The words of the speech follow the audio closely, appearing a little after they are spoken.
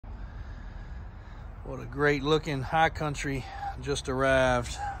What a great looking high country just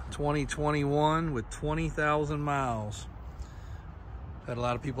arrived. 2021 with 20,000 miles. Had a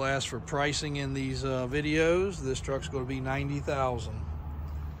lot of people ask for pricing in these videos. This truck's going to be $90,000.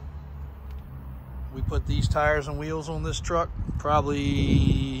 We put these tires and wheels on this truck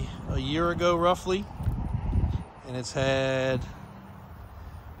probably a year ago roughly, and it's had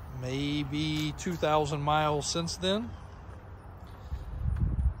maybe 2,000 miles since then.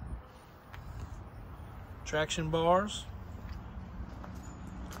 Traction bars,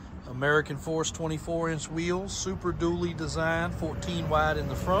 American Force 24-inch wheels, Super Dooley design, 14 wide in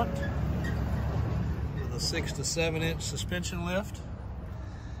the front with a 6 to 7 inch suspension lift.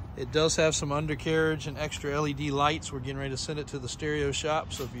 It does have some undercarriage and extra LED lights. We're getting ready to send it to the stereo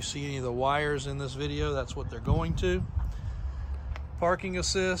shop, so if you see any of the wires in this video, that's what they're going to. Parking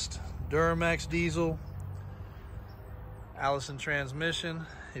assist, Duramax diesel, Allison transmission.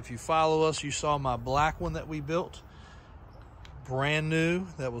 If you follow us, you saw my black one that we built, brand new,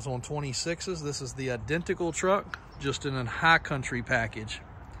 that was on 26s. This is the identical truck, just in a high country package.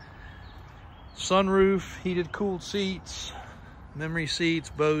 Sunroof, heated cooled seats, memory seats,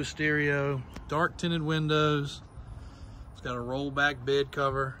 Bose stereo, dark tinted windows. It's got a rollback bed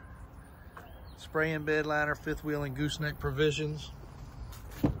cover, spray and bed liner, fifth wheel and gooseneck provisions.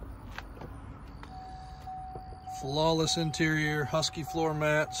 Flawless interior, husky floor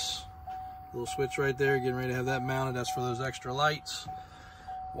mats, little switch right there, getting ready to have that mounted. That's for those extra lights.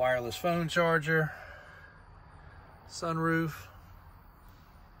 Wireless phone charger, sunroof,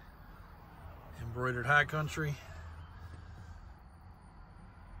 embroidered high country,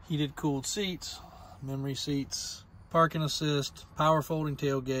 heated cooled seats, memory seats, parking assist, power folding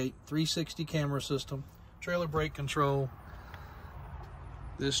tailgate, 360 camera system, trailer brake control.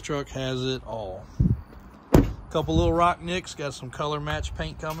 This truck has it all. Couple little rock nicks, got some color match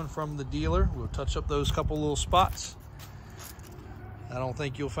paint coming from the dealer. We'll touch up those couple little spots. I don't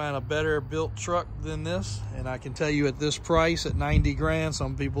think you'll find a better built truck than this, and I can tell you at this price, at 90 grand,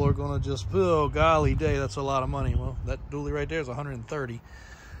 some people are gonna just, oh golly day, that's a lot of money. Well, that Dooley right there is 130.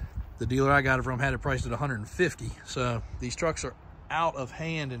 The dealer I got it from had it priced at 150. So these trucks are out of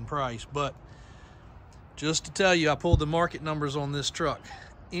hand in price. But just to tell you, I pulled the market numbers on this truck.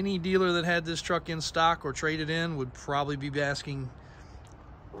 Any dealer that had this truck in stock or traded in would probably be asking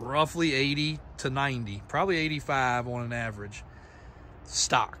roughly 80 to 90, probably 85 on an average.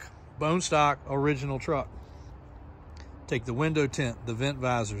 Stock, bone stock, original truck. Take the window tint, the vent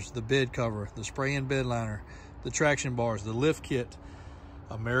visors, the bed cover, the spray and bed liner, the traction bars, the lift kit,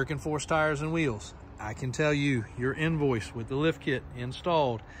 American Force tires and wheels. I can tell you, your invoice with the lift kit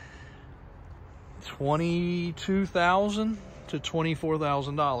installed, $22,000 to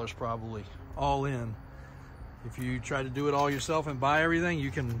 $24,000 probably, all in. If you try to do it all yourself and buy everything,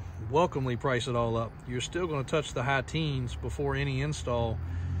 you can welcomely price it all up. You're still going to touch the high teens before any install.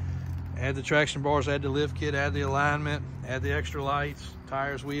 Add the traction bars, add the lift kit, add the alignment, add the extra lights,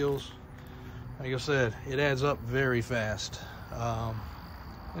 tires, wheels. Like I said, it adds up very fast. And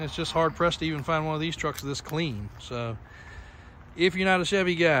it's just hard pressed to even find one of these trucks this clean. So if you're not a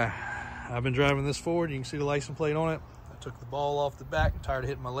Chevy guy, I've been driving this Ford. You can see the license plate on it. I took the ball off the back. I'm tired of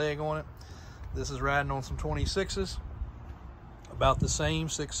hitting my leg on it. This is riding on some 26s. About the same,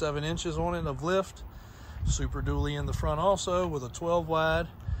 6-7 inches on it of lift. Super Dooley in the front also with a 12 wide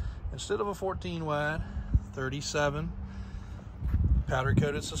instead of a 14 wide. 37. Powder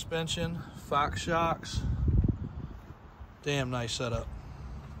coated suspension. Fox shocks. Damn nice setup.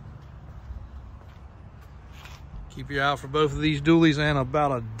 Keep your eye out for both of these Dooleys and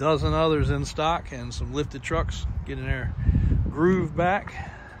about a dozen others in stock, and some lifted trucks getting their groove back,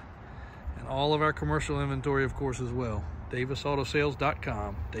 and all of our commercial inventory of course as well.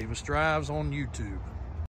 DavisAutosales.com. Davis Drives on YouTube.